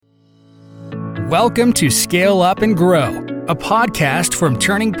Welcome to Scale Up and Grow, a podcast from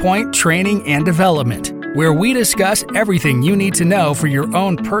Turning Point Training and Development, where we discuss everything you need to know for your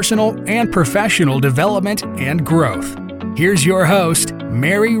own personal and professional development and growth. Here's your host,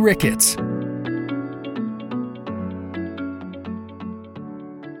 Mary Ricketts.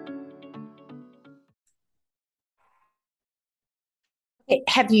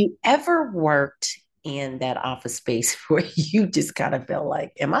 Have you ever worked in that office space where you just kind of feel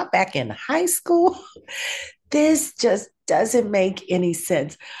like, am I back in high school? This just doesn't make any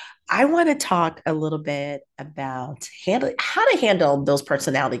sense. I want to talk a little bit about how to handle those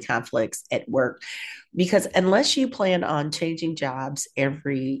personality conflicts at work, because unless you plan on changing jobs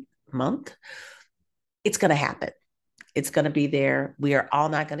every month, it's going to happen. It's going to be there. We are all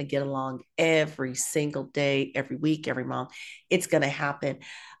not going to get along every single day, every week, every month. It's going to happen.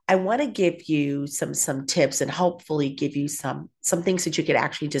 I want to give you some tips and hopefully give you some things that you could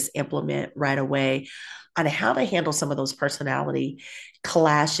actually just implement right away on how to handle some of those personality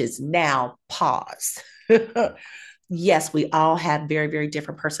clashes. Now, pause. Yes, we all have very, very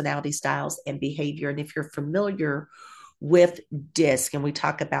different personality styles and behavior. And if you're familiar with DISC, and we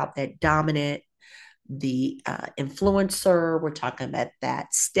talk about that dominant, the influencer, we're talking about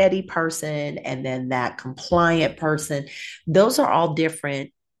that steady person, and then that compliant person. Those are all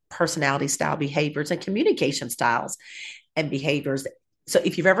different personality style behaviors and communication styles and behaviors. So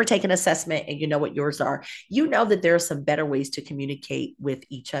if you've ever taken an assessment and you know what yours are, you know that there are some better ways to communicate with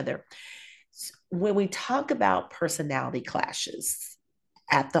each other. When we talk about personality clashes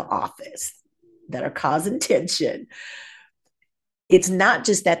at the office that are causing tension, it's not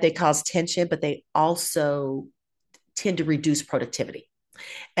just that they cause tension, but they also tend to reduce productivity.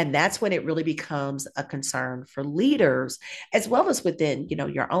 And that's when it really becomes a concern for leaders, as well as within,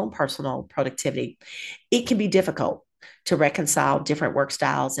 your own personal productivity. It can be difficult to reconcile different work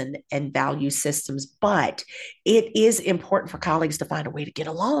styles and value systems, but it is important for colleagues to find a way to get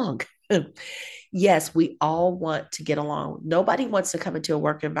along. Yes, we all want to get along. Nobody wants to come into a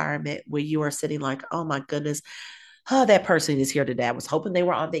work environment where you are sitting like, oh my goodness, oh, that person is here today. I was hoping they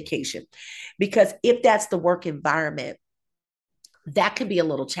were on vacation. Because if that's the work environment, that can be a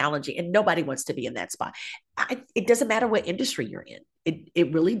little challenging, and nobody wants to be in that spot. It doesn't matter what industry you're in.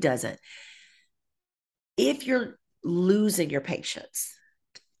 It really doesn't. If you're losing your patience,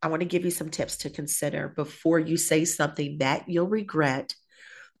 I want to give you some tips to consider before you say something that you'll regret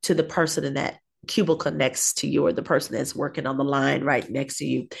to the person in that cubicle next to you, or the person that's working on the line right next to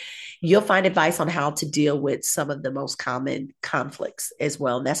you. You'll find advice on how to deal with some of the most common conflicts as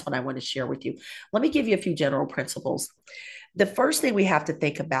well. And that's what I want to share with you. Let me give you a few general principles. The first thing we have to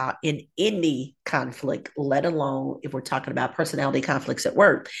think about in any conflict, let alone if we're talking about personality conflicts at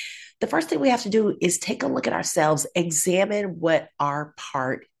work, the first thing we have to do is take a look at ourselves, examine what our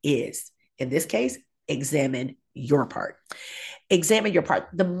part is. In this case, examine your part. Examine your part.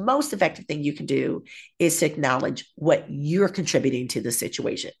 The most effective thing you can do is to acknowledge what you're contributing to the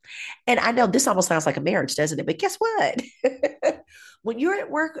situation. And I know this almost sounds like a marriage, doesn't it? But guess what? When you're at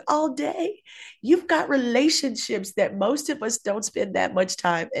work all day, you've got relationships that most of us don't spend that much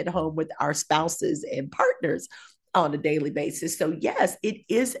time at home with our spouses and partners on a daily basis. So yes, it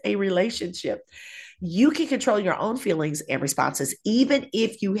is a relationship. You can control your own feelings and responses, even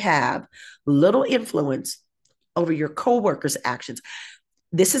if you have little influence over your coworkers' actions.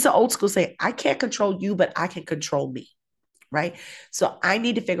 This is an old school saying, I can't control you, but I can control me, right? So I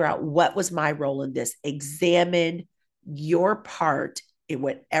need to figure out what was my role in this. Examine your part in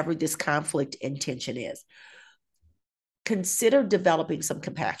whatever this conflict and tension is. Consider developing some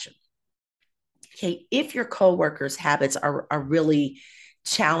compassion. Okay, if your coworkers' habits are really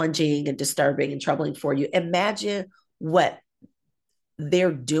challenging and disturbing and troubling for you, imagine what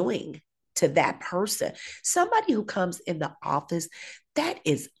they're doing to that person. Somebody who comes in the office that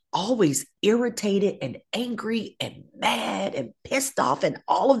is always irritated and angry and mad and pissed off and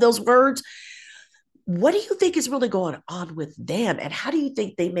all of those words. What do you think is really going on with them? And how do you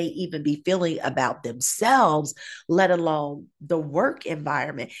think they may even be feeling about themselves, let alone the work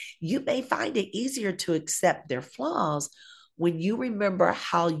environment? You may find it easier to accept their flaws when you remember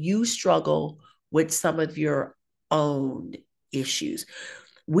how you struggle with some of your own issues.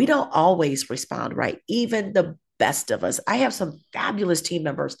 We don't always respond right, even the best of us. I have some fabulous team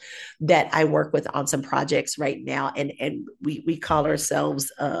members that I work with on some projects right now, and we call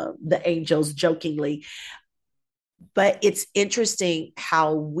ourselves the angels jokingly. But it's interesting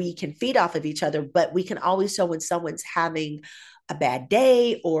how we can feed off of each other, but we can always tell when someone's having a bad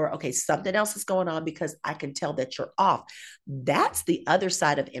day, or okay, something else is going on because I can tell that you're off. That's the other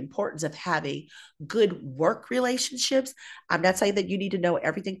side of importance of having good work relationships. I'm not saying that you need to know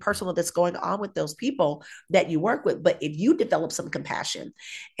everything personal that's going on with those people that you work with, but if you develop some compassion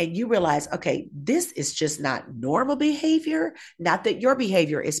and you realize, okay, this is just not normal behavior, not that your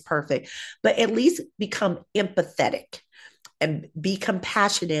behavior is perfect, but at least become empathetic and be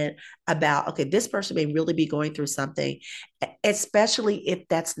compassionate about, okay, this person may really be going through something, especially if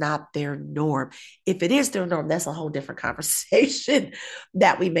that's not their norm. If it is their norm, that's a whole different conversation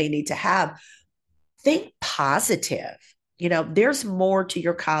that we may need to have. Think positive. There's more to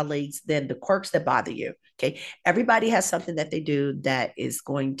your colleagues than the quirks that bother you. Okay. Everybody has something that they do that is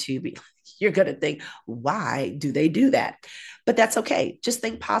going to be, you're going to think, why do they do that? But that's okay. Just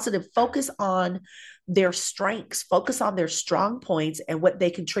think positive. Focus on their strengths, focus on their strong points and what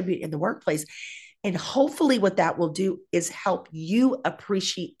they contribute in the workplace. And hopefully, what that will do is help you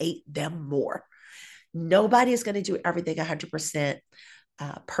appreciate them more. Nobody is going to do everything 100%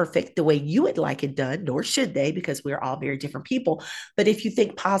 perfect the way you would like it done, nor should they, because we're all very different people. But if you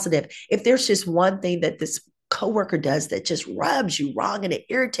think positive, if there's just one thing that this coworker does that just rubs you wrong and it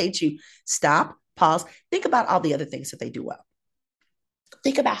irritates you, stop, pause, think about all the other things that they do well.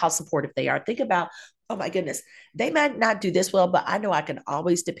 Think about how supportive they are. Think about, oh my goodness, they might not do this well, but I know I can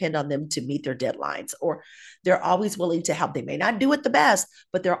always depend on them to meet their deadlines, or they're always willing to help. They may not do it the best,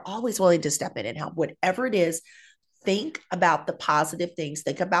 but they're always willing to step in and help. Whatever it is, think about the positive things,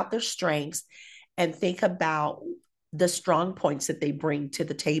 think about their strengths, and think about the strong points that they bring to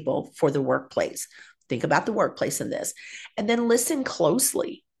the table for the workplace. Think about the workplace in this, and then listen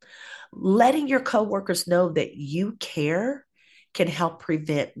closely. Letting your coworkers know that you care can help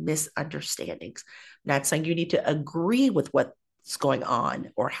prevent misunderstandings. I'm not saying you need to agree with what's going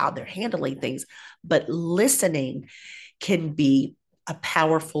on or how they're handling things, but listening can be a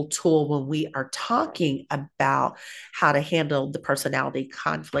powerful tool when we are talking about how to handle the personality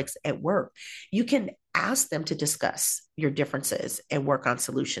conflicts at work. You can ask them to discuss your differences and work on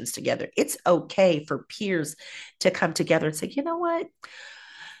solutions together. It's okay for peers to come together and say, you know what,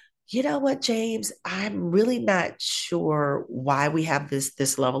 James, I'm really not sure why we have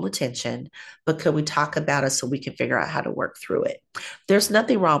this level of tension, but could we talk about it so we can figure out how to work through it? There's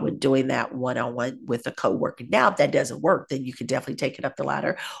nothing wrong with doing that one-on-one with a coworker. Now, if that doesn't work, then you can definitely take it up the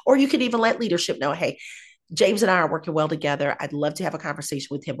ladder, or you can even let leadership know, hey, James and I are working well together. I'd love to have a conversation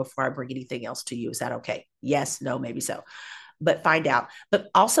with him before I bring anything else to you. Is that okay? Yes, no, maybe so, but find out. But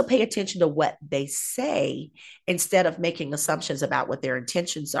also pay attention to what they say instead of making assumptions about what their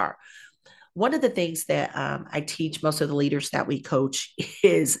intentions are. One of the things that I teach most of the leaders that we coach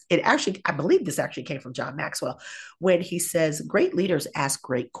is, I believe this actually came from John Maxwell, when he says, great leaders ask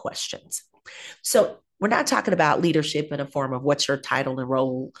great questions. So we're not talking about leadership in a form of what's your title and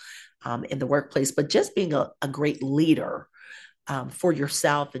role in the workplace, but just being a great leader for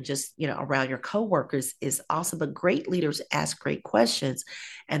yourself and just, around your coworkers is awesome. But great leaders ask great questions,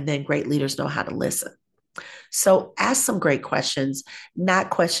 and then great leaders know how to listen. So ask some great questions, not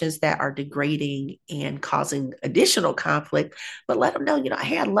questions that are degrading and causing additional conflict, but let them know,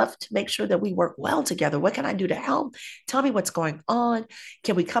 hey, I'd love to make sure that we work well together. What can I do to help? Tell me what's going on.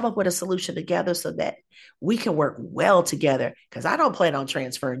 Can we come up with a solution together so that we can work well together? Because I don't plan on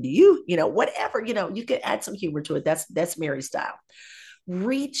transferring to you, whatever, you can add some humor to it. That's Mary style.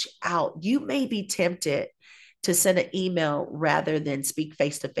 Reach out. You may be tempted to send an email rather than speak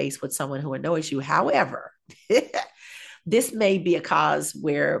face to face with someone who annoys you. However, this may be a cause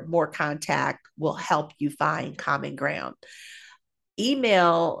where more contact will help you find common ground.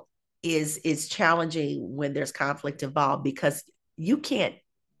 Email is challenging when there's conflict involved because you can't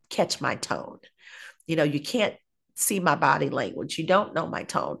catch my tone. You can't see my body language. You don't know my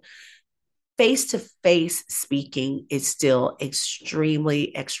tone. Face-to-face speaking is still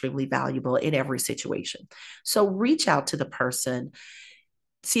extremely, extremely valuable in every situation. So reach out to the person,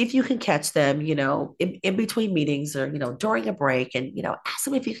 see if you can catch them, in between meetings or, during a break, and, ask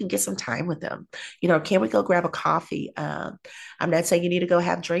them if you can get some time with them. Can we go grab a coffee? I'm not saying you need to go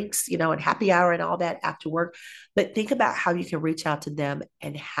have drinks, and happy hour and all that after work, but think about how you can reach out to them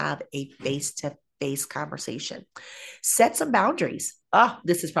and have a face-to-face conversation. Set some boundaries. Oh,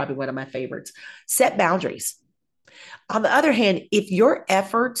 this is probably one of my favorites. Set boundaries. On the other hand, if your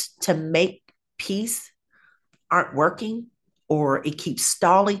efforts to make peace aren't working or it keeps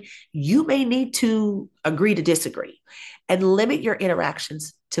stalling, you may need to agree to disagree and limit your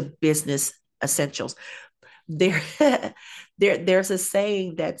interactions to business essentials. There's a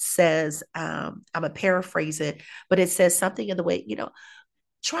saying that says, I'm going to paraphrase it, but it says something in the way,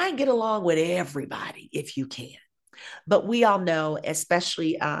 try and get along with everybody if you can. But we all know,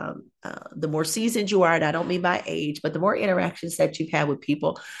 especially the more seasoned you are, and I don't mean by age, but the more interactions that you've had with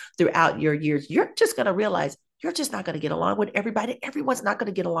people throughout your years, you're just going to realize you're just not going to get along with everybody. Everyone's not going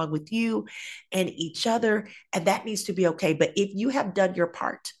to get along with you and each other. And that needs to be okay. But if you have done your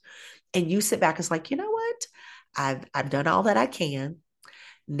part and you sit back, it's like, you know what? I've done all that I can.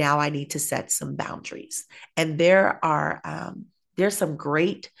 Now I need to set some boundaries. And there's some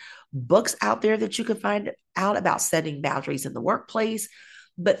great books out there that you can find out about setting boundaries in the workplace.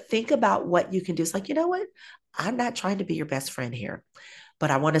 But think about what you can do. It's like, you know what? I'm not trying to be your best friend here, but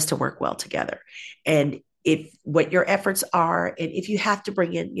I want us to work well together. And if what your efforts are, and if you have to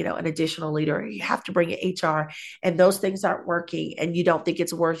bring in, an additional leader, you have to bring in HR, and those things aren't working, and you don't think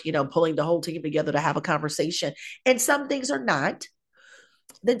it's worth, pulling the whole team together to have a conversation, and some things are not,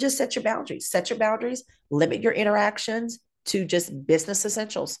 then just set your boundaries. Set your boundaries, limit your interactions to just business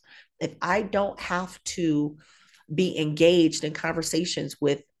essentials. If I don't have to be engaged in conversations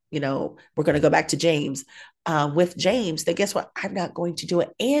with, we're going to go back to James, with James, then guess what? I'm not going to do it.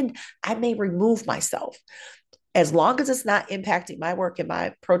 And I may remove myself. As long as it's not impacting my work and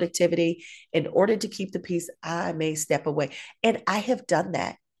my productivity, in order to keep the peace, I may step away. And I have done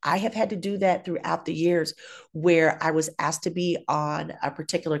that. I have had to do that throughout the years where I was asked to be on a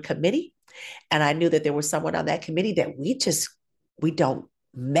particular committee. And I knew that there was someone on that committee that we don't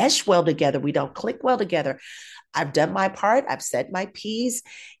mesh well together. We don't click well together. I've done my part. I've said my piece.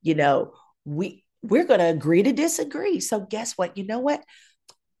 We're going to agree to disagree. So guess what? You know what?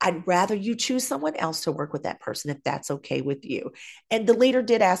 I'd rather you choose someone else to work with that person if that's okay with you. And the leader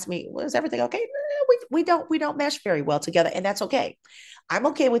did ask me, "Was everything okay?" We don't mesh very well together, and that's okay. I'm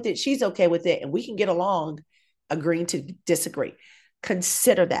okay with it. She's okay with it, and we can get along, agreeing to disagree.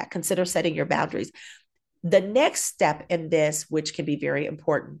 Consider that. Consider setting your boundaries. The next step in this, which can be very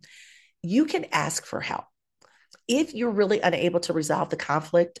important, you can ask for help. If you're really unable to resolve the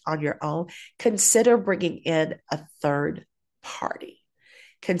conflict on your own, consider bringing in a third party.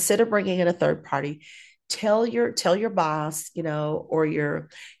 Consider bringing in a third party. Tell your boss, or your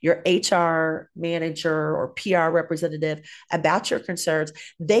HR manager or PR representative about your concerns.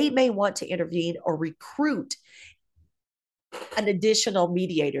 They may want to intervene or recruit an additional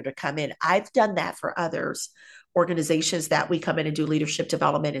mediator to come in. I've done that for others, organizations that we come in and do leadership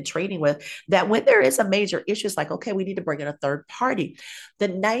development and training with, that when there is a major issue, it's like, okay, we need to bring in a third party. The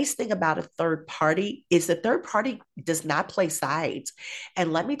nice thing about a third party is the third party does not play sides.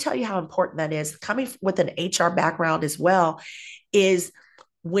 And let me tell you how important that is. Coming with an HR background as well, is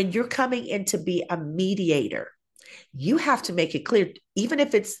when you're coming in to be a mediator, you have to make it clear, even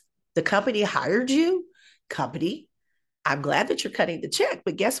if it's the company hired you, company, I'm glad that you're cutting the check,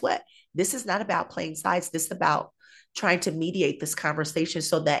 but guess what? This is not about playing sides. This is about trying to mediate this conversation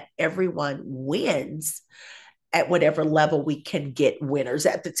so that everyone wins at whatever level we can get winners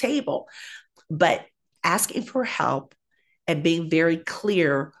at the table. But asking for help and being very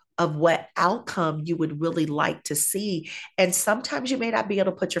clear of what outcome you would really like to see. And sometimes you may not be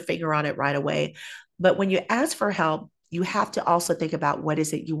able to put your finger on it right away, but when you ask for help, you have to also think about what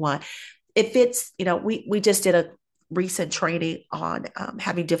is it you want. If it's, we just did a recent training on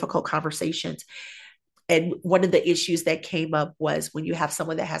having difficult conversations. And one of the issues that came up was when you have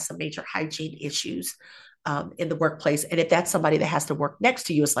someone that has some major hygiene issues in the workplace. And if that's somebody that has to work next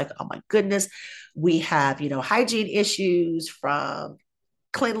to you, it's like, oh my goodness, we have, hygiene issues from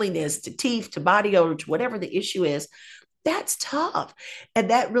cleanliness to teeth to body odor to whatever the issue is. That's tough.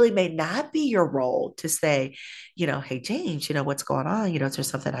 And that really may not be your role to say, hey, James, what's going on? Is there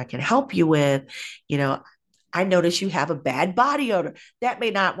something I can help you with? I notice you have a bad body odor. That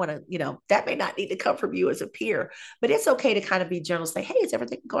may not want to, that may not need to come from you as a peer, but it's okay to kind of be general, say, hey, is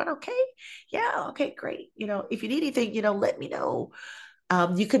everything going okay? Yeah. Okay, great. If you need anything, let me know.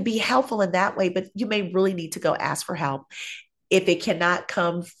 You could be helpful in that way, but you may really need to go ask for help. If it cannot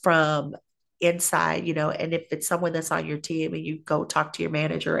come from inside, and if it's someone that's on your team and you go talk to your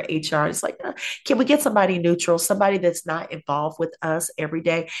manager or HR, it's like, can we get somebody neutral, somebody that's not involved with us every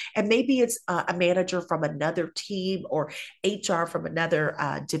day? And maybe it's a manager from another team or HR from another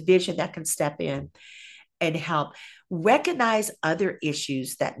division that can step in and help. Recognize other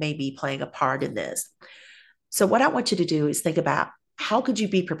issues that may be playing a part in this. So what I want you to do is think about, how could you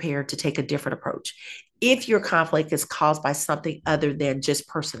be prepared to take a different approach if your conflict is caused by something other than just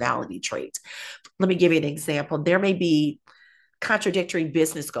personality traits? Let me give you an example. There may be contradictory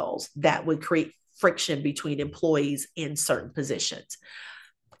business goals that would create friction between employees in certain positions.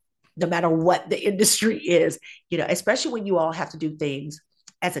 No matter what the industry is, especially when you all have to do things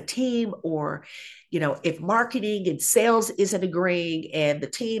as a team, or if marketing and sales isn't agreeing and the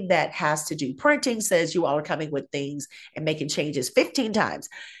team that has to do printing says you all are coming with things and making changes 15 times,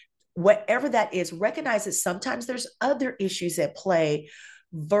 whatever that is, recognize that sometimes there's other issues at play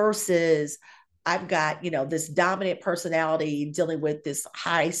versus I've got, this dominant personality dealing with this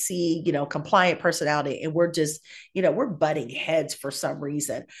high C, compliant personality, and we're just, we're butting heads for some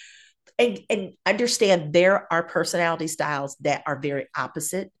reason. And understand there are personality styles that are very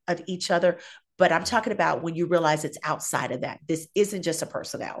opposite of each other. But I'm talking about when you realize it's outside of that. This isn't just a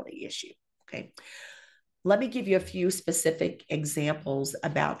personality issue. Okay. Let me give you a few specific examples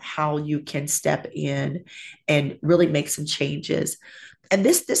about how you can step in and really make some changes. And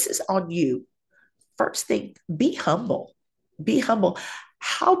this is on you. First thing, be humble. Be humble.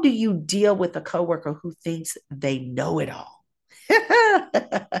 How do you deal with a coworker who thinks they know it all?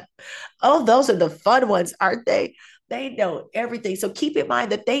 Oh, those are the fun ones, aren't they? They know everything. So keep in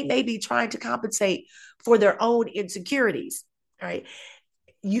mind that they may be trying to compensate for their own insecurities. All right.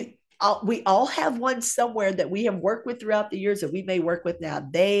 We all have one somewhere that we have worked with throughout the years that we may work with now.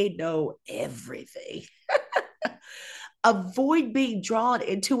 They know everything. Avoid being drawn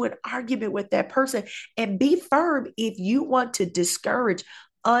into an argument with that person and be firm if you want to discourage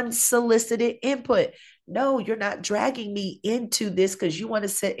unsolicited input. No, you're not dragging me into this because you want to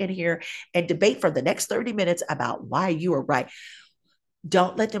sit in here and debate for the next 30 minutes about why you are right.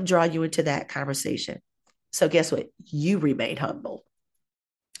 Don't let them draw you into that conversation. So guess what? You remain humble.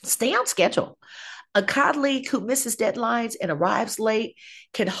 Stay on schedule. A colleague who misses deadlines and arrives late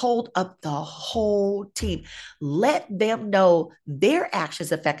can hold up the whole team. Let them know their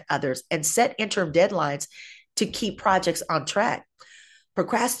actions affect others and set interim deadlines to keep projects on track.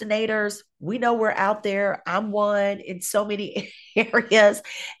 Procrastinators, we know we're out there. I'm one in so many areas,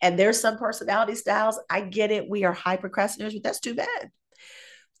 and there's some personality styles. I get it. We are high procrastinators, but that's too bad.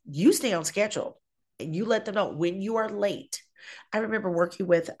 You stay on schedule and you let them know when you are late. I remember working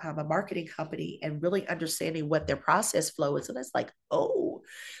with a marketing company and really understanding what their process flow is. And it's like, oh,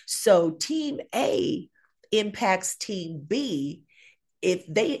 so team A impacts team B if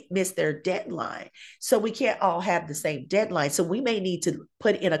they miss their deadline. So we can't all have the same deadline. So we may need to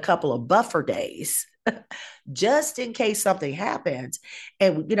put in a couple of buffer days just in case something happens.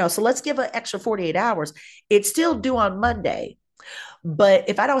 And, so let's give an extra 48 hours. It's still due on Monday. But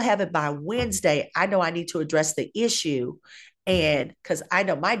if I don't have it by Wednesday, I know I need to address the issue. And because I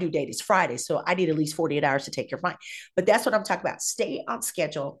know my due date is Friday, so I need at least 48 hours to take your fine. But that's what I'm talking about. Stay on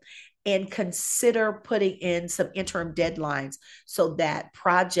schedule and consider putting in some interim deadlines so that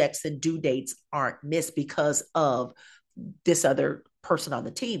projects and due dates aren't missed because of this other person on the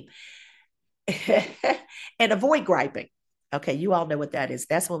team. And avoid griping. Okay, you all know what that is.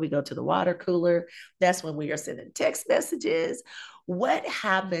 That's when we go to the water cooler. That's when we are sending text messages. What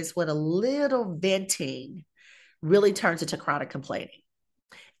happens when a little venting really turns into chronic complaining?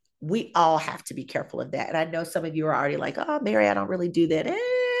 We all have to be careful of that. And I know some of you are already like, oh, Mary, I don't really do that.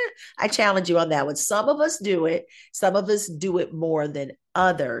 I challenge you on that one. Some of us do it. Some of us do it more than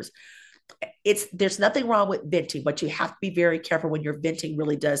others. There's nothing wrong with venting, but you have to be very careful when your venting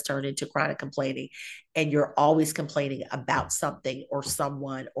really does turn into chronic complaining and you're always complaining about something or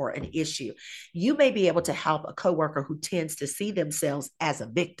someone or an issue. You may be able to help a coworker who tends to see themselves as a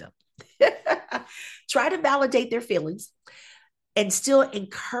victim. Try to validate their feelings and still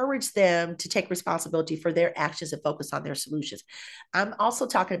encourage them to take responsibility for their actions and focus on their solutions. I'm also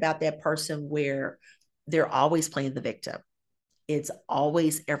talking about that person where they're always playing the victim. It's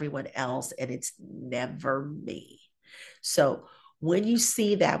always everyone else and it's never me. So when you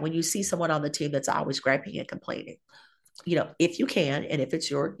see that, when you see someone on the team that's always griping and complaining, if you can, and if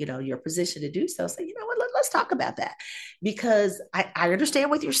it's your position to do so, say, you know what, let's talk about that. Because I understand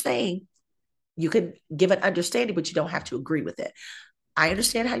what you're saying. You can give an understanding, but you don't have to agree with it. I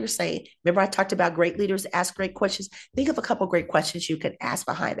understand how you're saying. Remember, I talked about great leaders ask great questions. Think of a couple of great questions you can ask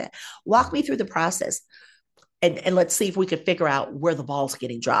behind that. Walk me through the process. And let's see if we can figure out where the ball's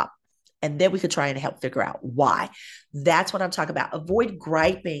getting dropped. And then we could try and help figure out why. That's what I'm talking about. Avoid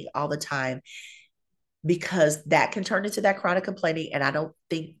griping all the time because that can turn into that chronic complaining. And I don't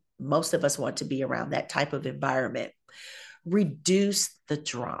think most of us want to be around that type of environment. Reduce the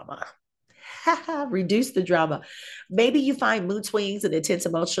drama. Reduce the drama. Maybe you find mood swings and intense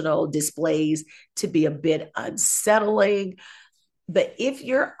emotional displays to be a bit unsettling. But if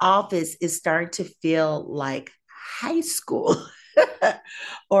your office is starting to feel like high school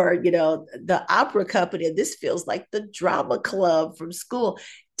or, the opera company, and this feels like the drama club from school,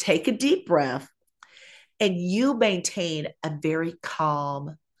 take a deep breath and you maintain a very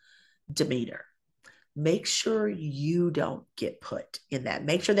calm demeanor. make sure you don't get put in that.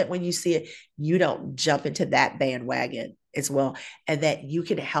 Make sure that when you see it, you don't jump into that bandwagon as well, and that you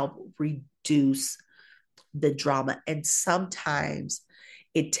can help reduce the drama. And sometimes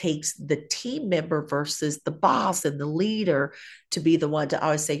it takes the team member versus the boss and the leader to be the one to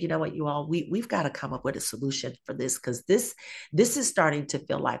always say, you know what, you all, we've got to come up with a solution for this, because this is starting to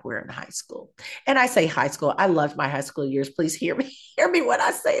feel like we're in high school. And I say high school, I loved my high school years. Please hear me when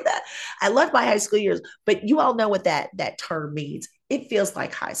I say that. I love my high school years, but you all know what that term means. It feels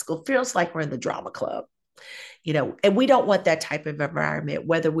like high school, feels like we're in the drama club. And we don't want that type of environment,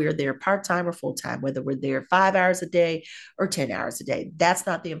 whether we're there part-time or full-time, whether we're there 5 hours a day or 10 hours a day. That's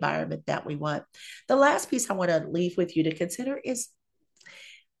not the environment that we want. The last piece I want to leave with you to consider is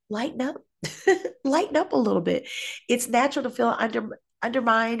lighten up. Lighten up a little bit. It's natural to feel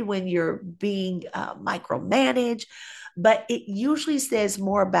undermined when you're being micromanaged, but it usually says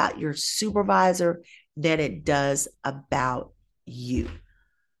more about your supervisor than it does about you.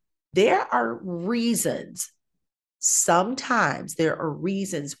 There are reasons. Sometimes there are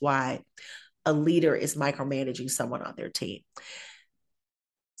reasons why a leader is micromanaging someone on their team.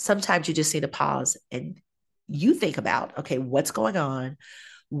 Sometimes you just need to pause and you think about, okay, what's going on?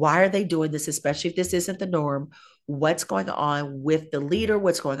 Why are they doing this? Especially if this isn't the norm. What's going on with the leader?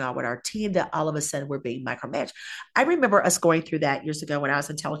 What's going on with our team that all of a sudden we're being micromanaged? I remember us going through that years ago when I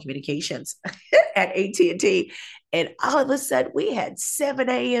was in telecommunications at AT&T. And all of a sudden we had 7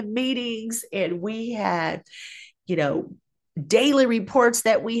 a.m. meetings and we had, daily reports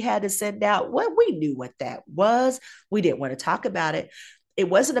that we had to send out. Well, we knew what that was. We didn't want to talk about it. It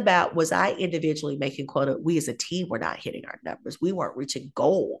wasn't about, was I individually making quota? We as a team were not hitting our numbers. We weren't reaching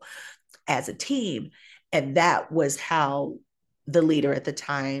goal as a team. And that was how the leader at the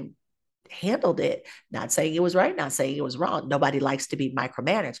time handled it. Not saying it was right, not saying it was wrong. Nobody likes to be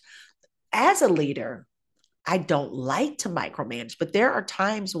micromanaged. As a leader, I don't like to micromanage, but there are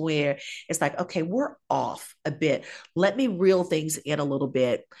times where it's like, okay, we're off a bit. Let me reel things in a little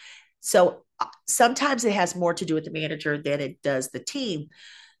bit. So sometimes it has more to do with the manager than it does the team.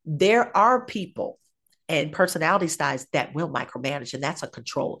 There are people and personality styles that will micromanage, and that's a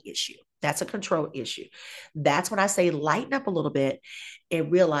control issue. That's a control issue. That's when I say lighten up a little bit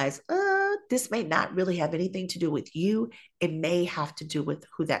and realize, this may not really have anything to do with you. It may have to do with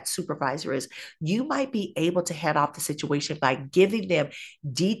who that supervisor is. You might be able to head off the situation by giving them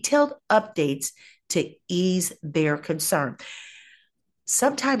detailed updates to ease their concern.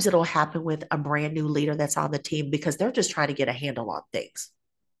 Sometimes it'll happen with a brand new leader that's on the team because they're just trying to get a handle on things.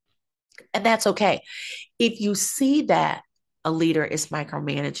 And that's okay. If you see that a leader is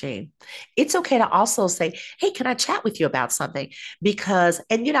micromanaging, it's okay to also say, hey, can I chat with you about something? Because,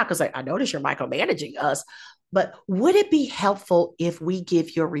 and you're not going to say, I notice you're micromanaging us, but would it be helpful if we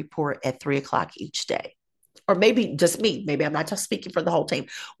give you a report at 3:00 each day? Or maybe just me, maybe I'm not just speaking for the whole team.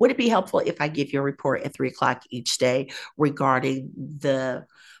 Would it be helpful if I give you a report at 3:00 each day regarding the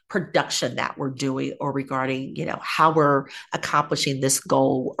production that we're doing, or regarding, how we're accomplishing this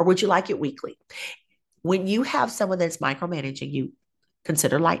goal? Or would you like it weekly? When you have someone that's micromanaging you,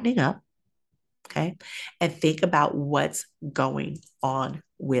 consider lightening up, okay? And think about what's going on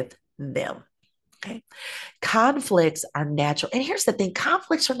with them, okay? Conflicts are natural. And here's the thing,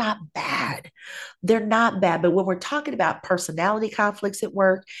 conflicts are not bad. They're not bad. But when we're talking about personality conflicts at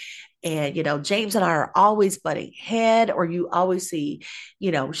work, and, James and I are always butting head, or you always see,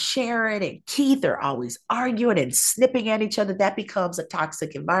 Sharon and Keith are always arguing and snipping at each other, that becomes a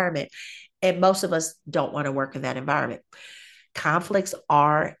toxic environment. And most of us don't want to work in that environment. Conflicts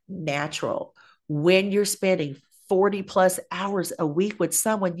are natural. When you're spending 40 plus hours a week with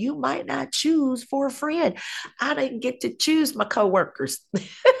someone, you might not choose for a friend. I didn't get to choose my coworkers.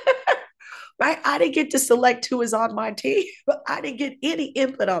 Right? I didn't get to select who is on my team. I didn't get any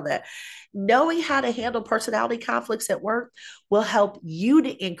input on that. Knowing how to handle personality conflicts at work will help you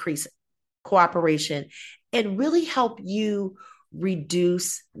to increase cooperation and really help you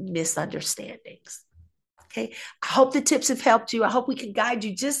reduce misunderstandings. Okay. I hope the tips have helped you. I hope we can guide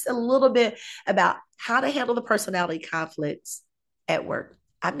you just a little bit about how to handle the personality conflicts at work.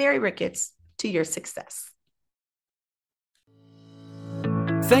 I'm Mary Ricketts, to your success.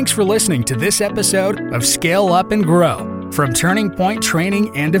 Thanks for listening to this episode of Scale Up and Grow from Turning Point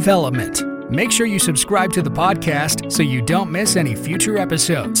Training and Development. Make sure you subscribe to the podcast so you don't miss any future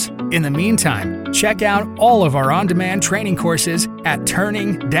episodes. In the meantime, check out all of our on-demand training courses at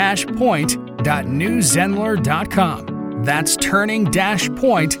turning-point.newzenler.com. That's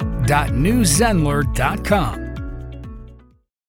turning-point.newzenler.com.